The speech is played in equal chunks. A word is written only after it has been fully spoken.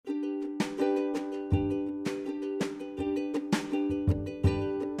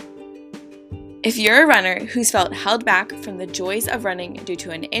If you're a runner who's felt held back from the joys of running due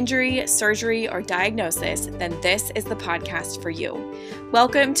to an injury, surgery, or diagnosis, then this is the podcast for you.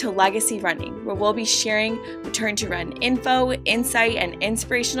 Welcome to Legacy Running, where we'll be sharing return to run info, insight, and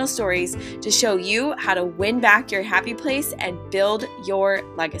inspirational stories to show you how to win back your happy place and build your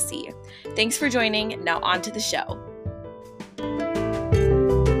legacy. Thanks for joining. Now on to the show.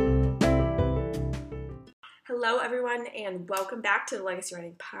 Hello, everyone, and welcome back to the Legacy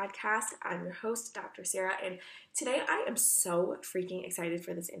Running Podcast. I'm your host, Dr. Sarah, and today I am so freaking excited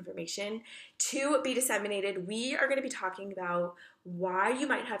for this information to be disseminated. We are going to be talking about why you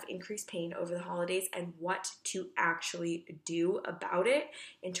might have increased pain over the holidays and what to actually do about it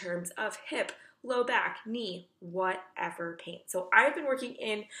in terms of hip, low back, knee, whatever pain. So I've been working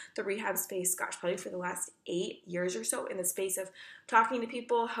in the rehab space, probably for the last 8 years or so in the space of talking to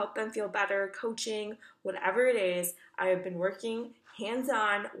people, help them feel better, coaching, whatever it is. I have been working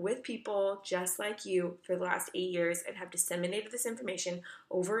hands-on with people just like you for the last 8 years and have disseminated this information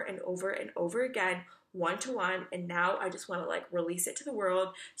over and over and over again, one-to-one, and now I just want to release it to the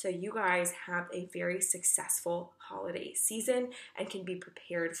world so you guys have a very successful holiday season and can be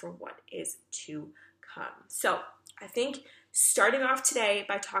prepared for what is to come. So I think starting off today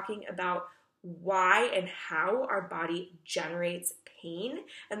by talking about why and how our body generates pain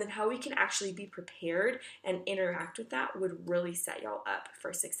and then how we can actually be prepared and interact with that would really set y'all up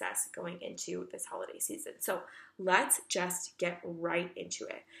for success going into this holiday season. So let's just get right into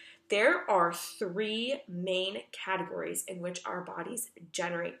it. There are 3 main categories in which our bodies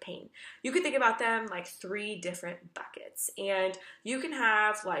generate pain. You could think about them like 3 different buckets, and you can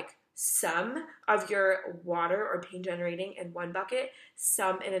have some of your water or pain generating in one bucket,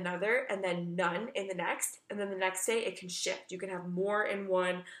 some in another, and then none in the next. And then the next day it can shift. You can have more in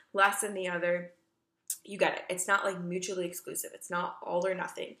one, less in the other. You get it. It's not mutually exclusive. It's not all or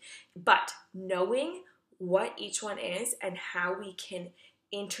nothing. But knowing what each one is and how we can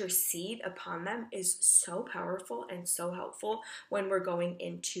intercede upon them is so powerful and so helpful when we're going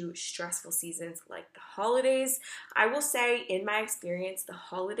into stressful seasons like the holidays. I will say, in my experience, the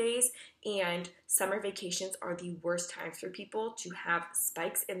holidays and summer vacations are the worst times for people to have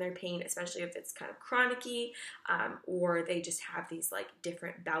spikes in their pain, especially if it's kind of chronic-y, or they just have these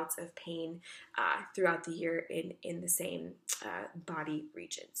different bouts of pain throughout the year in the same body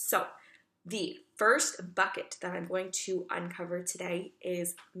region. So the first bucket that I'm going to uncover today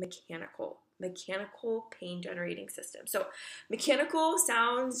is mechanical pain generating system. So mechanical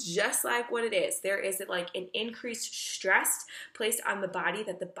sounds just like what it is. There is an increased stress placed on the body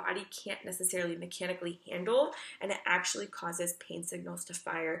that the body can't necessarily mechanically handle, and it actually causes pain signals to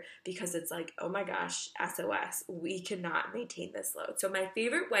fire because it's oh my gosh, SOS, we cannot maintain this load. So my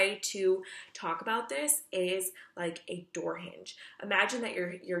favorite way to talk about this is a door hinge. Imagine that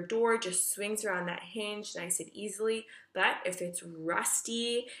your door just swings around that hinge nice and easily, but if it's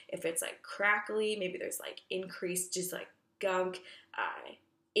rusty, if it's crackly, maybe there's increased just gunk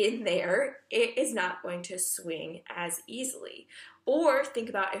in there, it is not going to swing as easily. Or think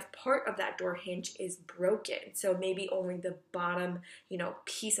about if part of that door hinge is broken, so maybe only the bottom,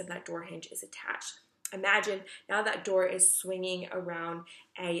 piece of that door hinge is attached. Imagine now that door is swinging around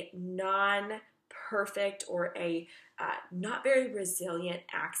a non-perfect or a not very resilient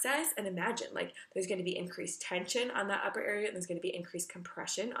access, and imagine there's going to be increased tension on that upper area and there's going to be increased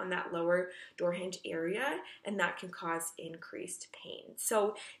compression on that lower door hinge area, and that can cause increased pain.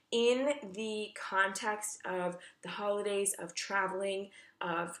 So in the context of the holidays, of traveling,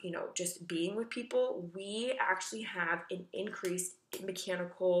 of just being with people, we actually have an increased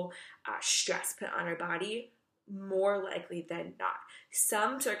mechanical stress put on our body, more likely than not.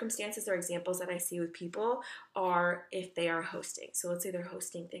 Some circumstances or examples that I see with people are if they are hosting. So let's say they're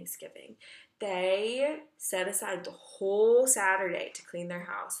hosting Thanksgiving. They set aside the whole Saturday to clean their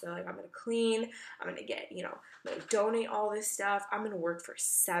house. They're I'm going to clean, I'm going to get, I'm going to donate all this stuff. I'm going to work for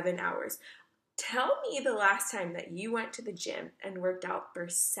 7 hours. Tell me the last time that you went to the gym and worked out for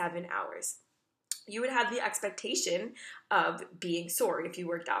 7 hours. You would have the expectation of being sore if you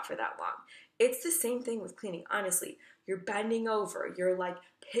worked out for that long. It's the same thing with cleaning, honestly. You're bending over, you're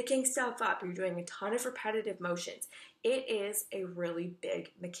picking stuff up, you're doing a ton of repetitive motions. It is a really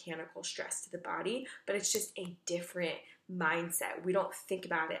big mechanical stress to the body, but it's just a different mindset. We don't think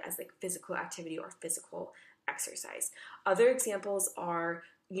about it as physical activity or physical exercise. Other examples are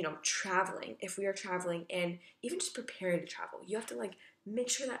traveling. If we are traveling and even just preparing to travel, you have to make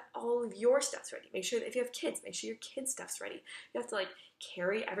sure that all of your stuff's ready. Make sure that if you have kids, make sure your kids' stuff's ready. You have to like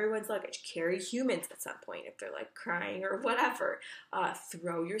carry everyone's luggage, carry humans at some point if they're like crying or whatever.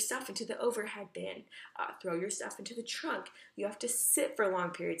 Throw your stuff into the overhead bin. Throw your stuff into the trunk. You have to sit for long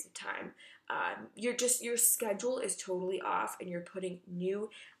periods of time. Your schedule is totally off, and you're putting new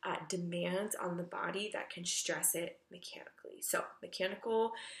demands on the body that can stress it mechanically. So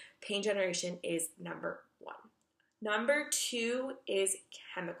mechanical pain generation is number one. Number two is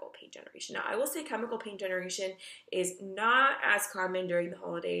chemical pain generation. Now, I will say chemical pain generation is not as common during the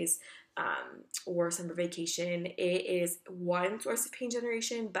holidays or summer vacation. It is one source of pain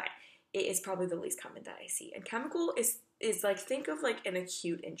generation, but it is probably the least common that I see. And chemical is like, think of like an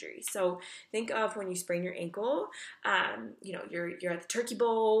acute injury. So think of when you sprain your ankle, you're at the turkey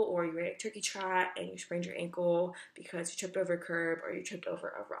bowl or you're at a turkey trot and you sprained your ankle because you tripped over a curb or you tripped over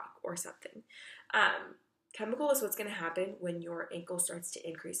a rock or something. Chemical is what's going to happen when your ankle starts to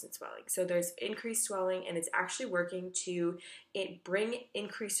increase in swelling. So there's increased swelling, and it's actually working to bring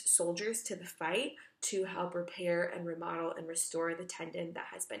increased soldiers to the fight to help repair and remodel and restore the tendon that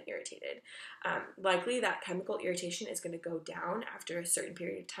has been irritated. Likely that chemical irritation is going to go down after a certain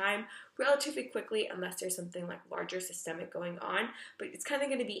period of time relatively quickly unless there's something like larger systemic going on, but it's kind of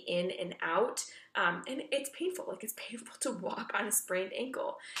going to be in and out, and it's painful. Like, it's painful to walk on a sprained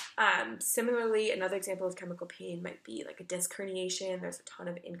ankle. Similarly, another example of chemical pain might be like a disc herniation. There's a ton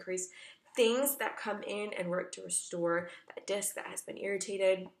of increased things that come in and work to restore that disc that has been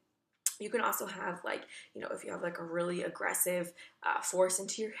irritated. You can also have, like, if you have like a really aggressive force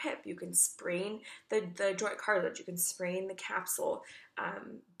into your hip, you can sprain the joint cartilage, you can sprain the capsule,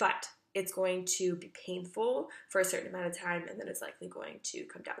 but it's going to be painful for a certain amount of time, and then it's likely going to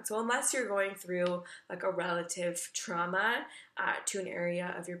come down. So unless you're going through like a relative trauma to an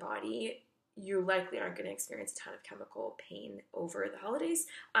area of your body, you likely aren't going to experience a ton of chemical pain over the holidays,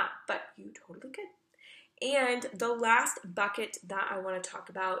 but you totally could. And the last bucket that I want to talk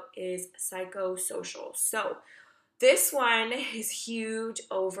about is psychosocial. So this one is huge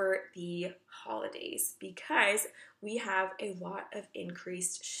over the holidays because we have a lot of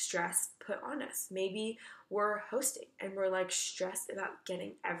increased stress put on us. Maybe we're hosting and we're like stressed about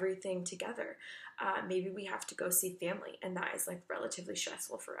getting everything together. Maybe we have to go see family, and that is like relatively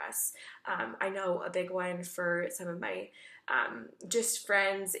stressful for us. I know a big one for some of my just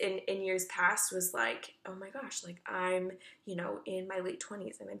friends in years past was like, oh my gosh, like I'm, in my late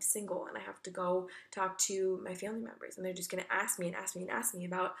 20s and I'm single and I have to go talk to my family members and they're just going to ask me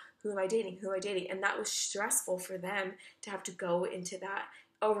about who am I dating. And that was stressful for them to have to go into that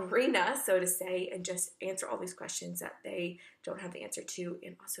arena, so to say, and just answer all these questions that they don't have the answer to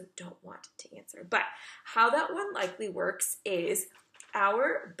and also don't want to answer. But how that one likely works is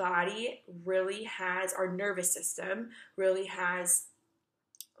our body really has, our nervous system really has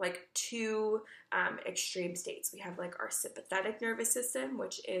like two extreme states. We have like our sympathetic nervous system,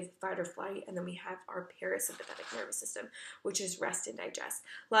 which is fight or flight, and then we have our parasympathetic nervous system, which is rest and digest.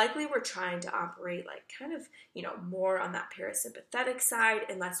 Likely we're trying to operate like kind of, more on that parasympathetic side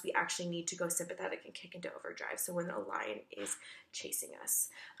unless we actually need to go sympathetic and kick into overdrive. So when the lion is chasing us.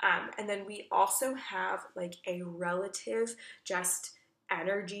 And then we also have like a relative just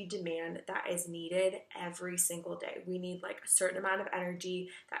energy demand that is needed every single day. We need like a certain amount of energy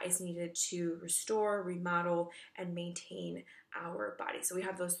that is needed to restore, remodel, and maintain our body. So we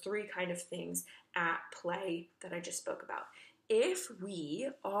have those three kind of things at play that I just spoke about. If we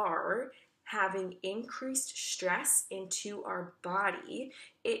are having increased stress into our body,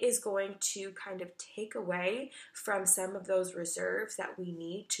 it is going to kind of take away from some of those reserves that we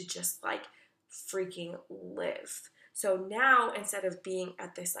need to just like freaking live. So now, instead of being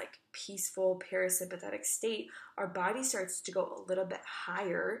at this like peaceful parasympathetic state, our body starts to go a little bit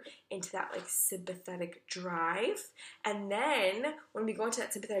higher into that like sympathetic drive. And then when we go into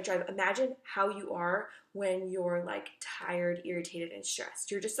that sympathetic drive, imagine how you are when you're like tired, irritated, and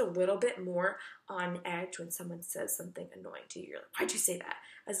stressed. You're just a little bit more on edge when someone says something annoying to you. You're like, why'd you say that?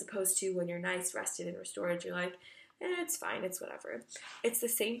 As opposed to when you're nice, rested, and restored, you're like, it's fine, it's whatever. It's the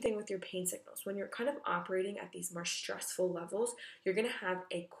same thing with your pain signals. When you're kind of operating at these more stressful levels, you're going to have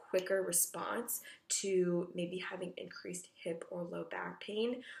a quicker response to maybe having increased hip or low back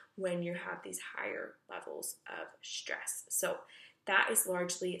pain when you have these higher levels of stress. So that is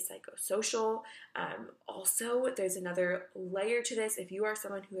largely psychosocial. Also, there's another layer to this. If you are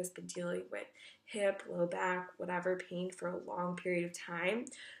someone who has been dealing with hip, low back, whatever pain for a long period of time,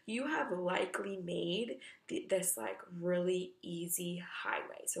 you have likely made this like really easy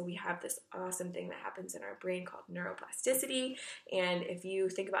highway. So we have this awesome thing that happens in our brain called neuroplasticity. And if you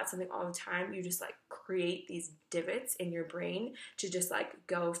think about something all the time, you just like create these divots in your brain to just like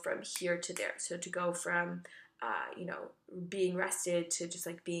go from here to there. So to go from, being rested to just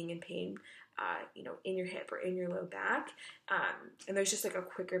like being in pain, in your hip or in your low back. And there's just like a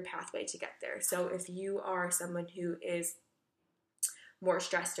quicker pathway to get there. So if you are someone who is more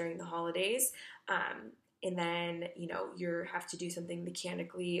stressed during the holidays, and then, you have to do something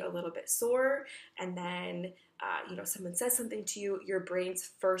mechanically a little bit sore, and then, someone says something to you, your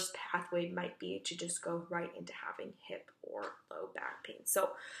brain's first pathway might be to just go right into having hip or low back pain. So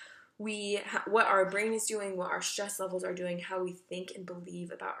what our brain is doing, what our stress levels are doing, how we think and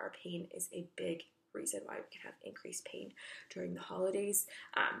believe about our pain is a big reason why we can have increased pain during the holidays.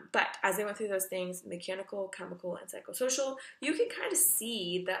 But as I went through those things, mechanical, chemical, and psychosocial, you can kind of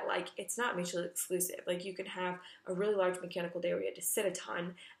see that like it's not mutually exclusive. Like you can have a really large mechanical day where you had to sit a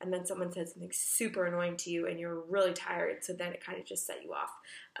ton, and then someone said something super annoying to you and you're really tired, so then it kind of just set you off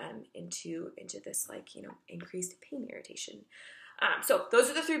into this like, increased pain irritation. So those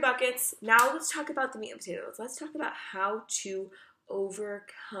are the 3 buckets. Now let's talk about the meat and potatoes. Let's talk about how to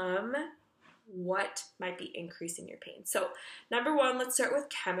overcome what might be increasing your pain. So number 1, let's start with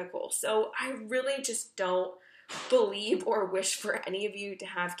chemicals. So I really just don't believe or wish for any of you to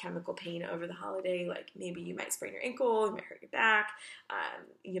have chemical pain over the holiday. Like maybe you might sprain your ankle, you might hurt your back,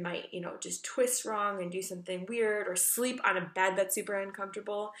 you might, just twist wrong and do something weird or sleep on a bed that's super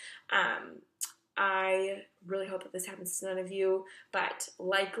uncomfortable. I really hope that this happens to none of you, but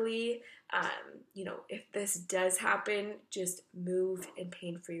likely, if this does happen, just move in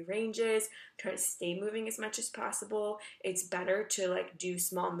pain-free ranges. Try to stay moving as much as possible. It's better to like do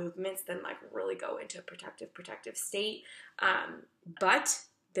small movements than like really go into a protective state. But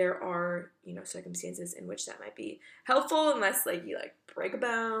there are, circumstances in which that might be helpful unless like you like break a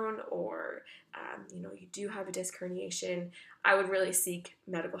bone or, you do have a disc herniation. I would really seek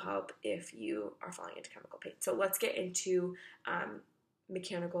medical help if you are falling into chemical pain. So let's get into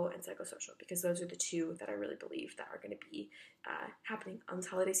mechanical and psychosocial, because those are the 2 that I really believe that are going to be happening on this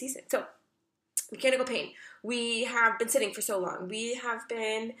holiday season. So mechanical pain. We have been sitting for so long. We have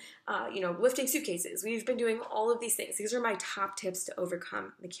been, lifting suitcases. We've been doing all of these things. These are my top tips to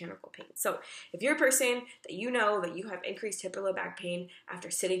overcome mechanical pain. So if you're a person that you know that you have increased hip or low back pain after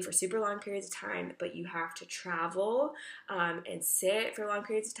sitting for super long periods of time, but you have to travel and sit for long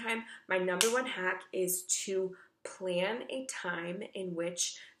periods of time, my number 1 hack is to plan a time in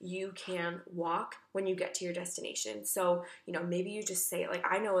which you can walk when you get to your destination. So, maybe you just say, like,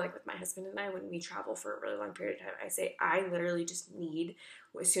 I know, like, with my husband and I, when we travel for a really long period of time, I say, I literally just need,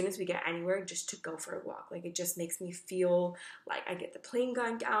 as soon as we get anywhere, just to go for a walk. Like, it just makes me feel like I get the plane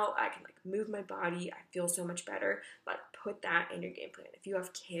gunk out, I can, like, move my body, I feel so much better. Like, put that in your game plan. If you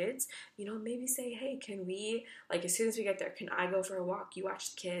have kids, maybe say, hey, can we, like, as soon as we get there, can I go for a walk? You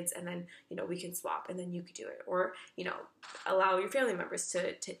watch the kids, and then, we can swap, and then you could do it. Or, allow your family members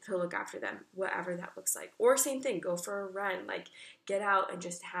to look after them, whatever that looks like. Or same thing, go for a run, like get out and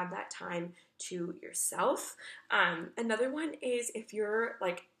just have that time to yourself. Another one is if you're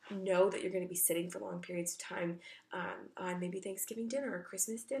like, know that you're going to be sitting for long periods of time on maybe Thanksgiving dinner or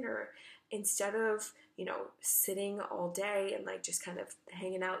Christmas dinner, instead of, sitting all day and like just kind of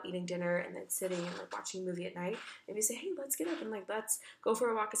hanging out, eating dinner, and then sitting and like watching a movie at night, maybe say, hey, let's get up and like, let's go for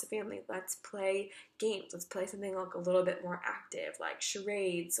a walk as a family. Let's play games. Let's play something like a little bit more active, like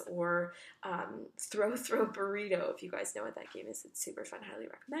charades or throw burrito. If you guys know what that game is, it's super fun. Highly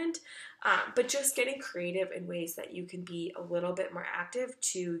recommend. But just getting creative in ways that you can be a little bit more active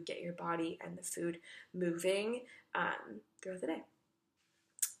to get your body and the food moving throughout the day.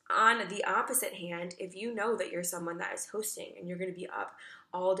 On the opposite hand, if you know that you're someone that is hosting and you're going to be up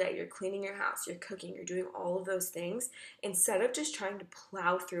all day, you're cleaning your house, you're cooking, you're doing all of those things, instead of just trying to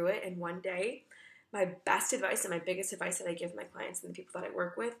plow through it in one day, my best advice and my biggest advice that I give my clients and the people that I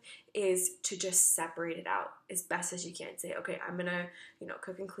work with is to just separate it out as best as you can. Say, okay, I'm going to,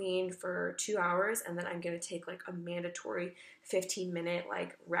 cook and clean for 2 hours, and then I'm going to take like a mandatory 15-minute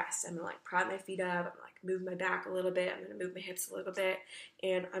like rest. I'm going to like prop my feet up, I'm going to like move my back a little bit, I'm going to move my hips a little bit,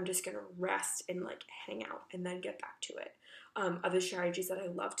 and I'm just going to rest and like hang out and then get back to it. Other strategies that I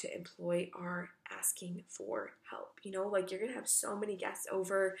love to employ are asking for help. Like you're going to have so many guests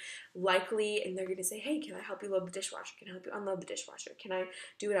over likely, and they're going to say, hey, can I help you load the dishwasher? Can I help you unload the dishwasher? Can I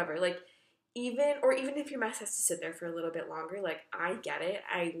do whatever? Like even if your mess has to sit there for a little bit longer, like I get it.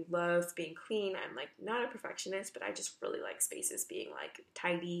 I love being clean. I'm like not a perfectionist, but I just really like spaces being like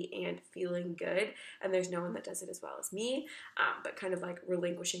tidy and feeling good. And there's no one that does it as well as me. But kind of like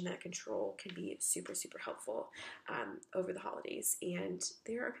relinquishing that control can be super, super helpful over the holidays. And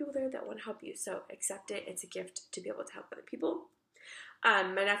there are people there that want to help you. So accept it. It's a gift to be able to help other people.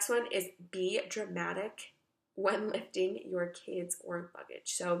 My next one is be dramatic when lifting your kids or luggage.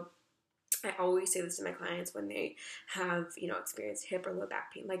 So I always say this to my clients when they have, experienced hip or low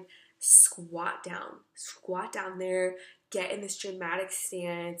back pain, like squat down there, get in this dramatic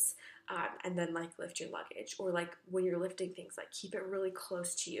stance, and then like lift your luggage. Or like when you're lifting things, like keep it really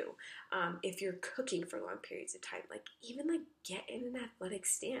close to you. If you're cooking for long periods of time, like even like get in an athletic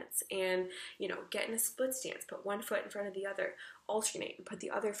stance and, get in a split stance, put one foot in front of the other, alternate and put the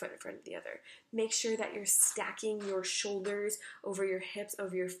other foot in front of the other. Make sure that you're stacking your shoulders over your hips,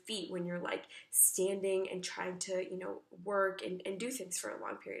 over your feet when you're like standing and trying to, work and do things for a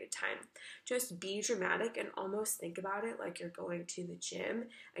long period of time. Just be dramatic and almost think about it like you're going to the gym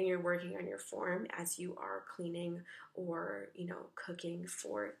and you're working on your form as you are cleaning or, cooking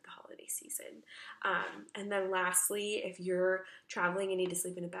for the holiday season. And then lastly, if you're traveling and need to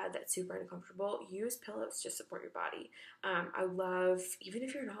sleep in a bed that's super uncomfortable, use pillows to support your body. I love, even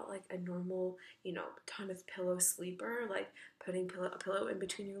if you're not like a normal, ton of pillow sleeper, like putting a pillow in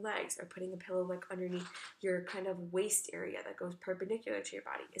between your legs or putting a pillow like underneath your kind of waist area that goes perpendicular to your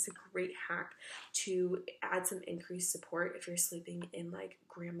body is a great hack to add some increased support if you're sleeping in like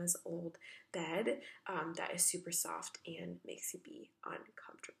grandma's old bed that is super soft and makes you be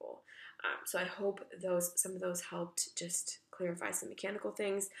uncomfortable. So I hope some of those helped just clarify some mechanical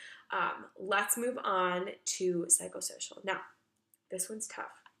things. Let's move on to psychosocial. Now, this one's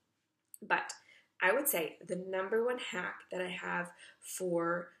tough, but I would say the number one hack that I have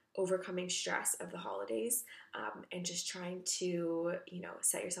for overcoming stress of the holidays and just trying to,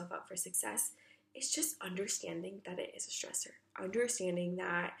 set yourself up for success is just understanding that it is a stressor. Understanding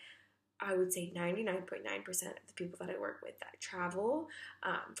that I would say 99.9% of the people that I work with that travel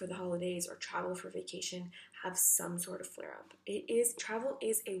for the holidays or travel for vacation have some sort of flare up. Travel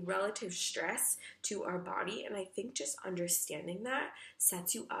is a relative stress to our body, and I think just understanding that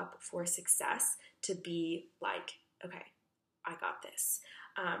sets you up for success to be like, okay, I got this.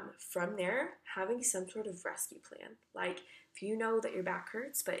 From there, having some sort of rescue plan. Like if you know that your back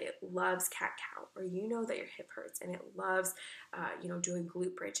hurts, but it loves cat-cow, or you know that your hip hurts and it loves, doing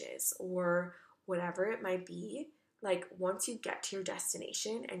glute bridges or whatever it might be. Like once you get to your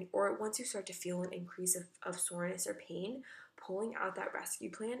destination or once you start to feel an increase of soreness or pain, pulling out that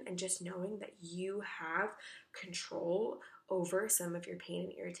rescue plan and just knowing that you have control over some of your pain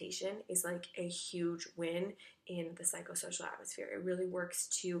and irritation is like a huge win in the psychosocial atmosphere. It really works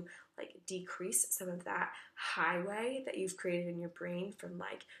to like decrease some of that highway that you've created in your brain from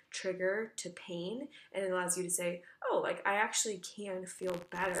like trigger to pain, and it allows you to say, oh, like I actually can feel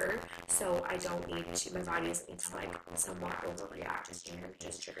better, so I don't need to, my body doesn't need to like somewhat overreact and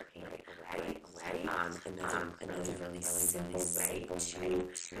just trigger pain right away. And that's another really simple way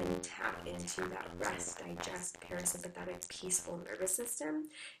to tap into that rest, digest, parasympathetic, peaceful nervous system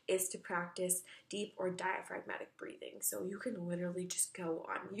is to practice deep or diaphragmatic breathing. So you can literally just go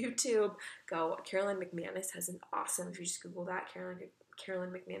on YouTube, Caroline McManus has an awesome, if you just Google that,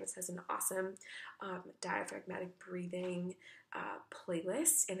 Caroline McManus has an awesome diaphragmatic breathing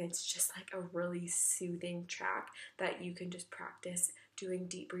playlist, and it's just like a really soothing track that you can just practice doing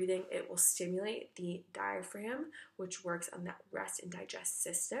deep breathing. It will stimulate the diaphragm, which works on that rest and digest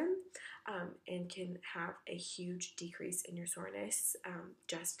system, and can have a huge decrease in your soreness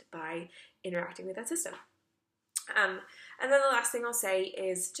just by interacting with that system. And then the last thing I'll say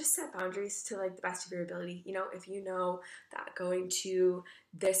is just set boundaries to like the best of your ability. If you know that going to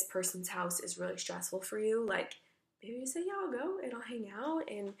this person's house is really stressful for you, like maybe you say, yeah, I'll go and I'll hang out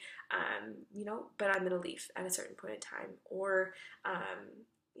and, but I'm going to leave at a certain point in time. Or,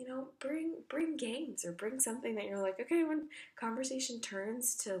 bring games or bring something that you're like, okay, when conversation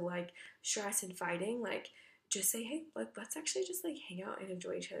turns to like stress and fighting, like just say, hey, let's actually just like hang out and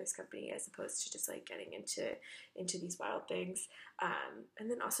enjoy each other's company as opposed to just like getting into these wild things. And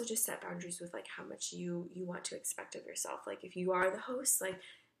then also just set boundaries with like how much you want to expect of yourself. Like if you are the host, like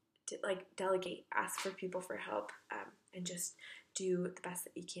delegate, ask for people for help, and just do the best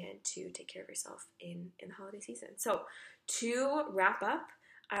that you can to take care of yourself in the holiday season. So to wrap up,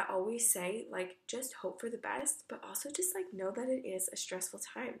 I always say, like, just hope for the best, but also just, like, know that it is a stressful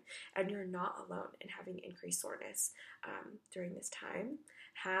time and you're not alone in having increased soreness during this time.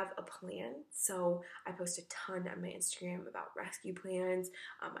 Have a plan. So I post a ton on my Instagram about rescue plans.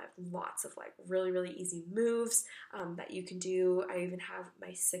 I have lots of, like, really, really easy moves that you can do. I even have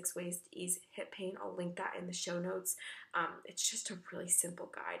my 6 ways to ease hip pain. I'll link that in the show notes. It's just a really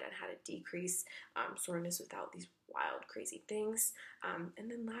simple guide on how to decrease soreness without these wild, crazy things. And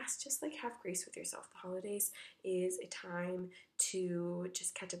then last, just like have grace with yourself. The holidays is a time to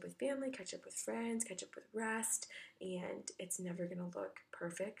just catch up with family, catch up with friends, catch up with rest, and it's never going to look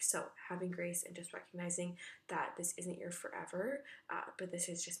perfect. So having grace and just recognizing that this isn't your forever, but this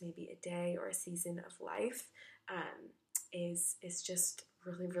is just maybe a day or a season of life, is just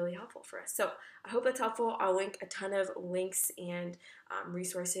really, really helpful for us. So I hope that's helpful. I'll link a ton of links and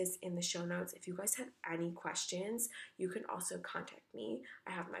resources in the show notes. If you guys have any questions, you can also contact me.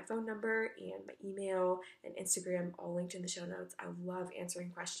 I have my phone number and my email and Instagram all linked in the show notes. I love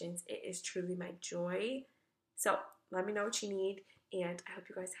answering questions. It is truly my joy. So let me know what you need, and I hope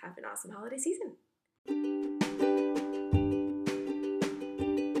you guys have an awesome holiday season.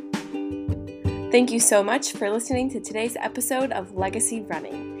 Thank you so much for listening to today's episode of Legacy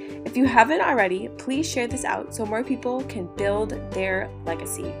Running. If you haven't already, please share this out so more people can build their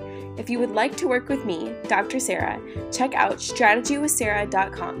legacy. If you would like to work with me, Dr. Sarah, check out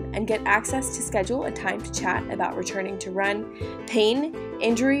strategywithsarah.com and get access to schedule a time to chat about returning to run, pain,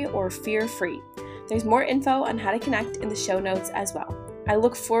 injury, or fear-free. There's more info on how to connect in the show notes as well. I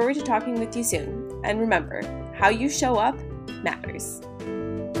look forward to talking with you soon. And remember, how you show up matters.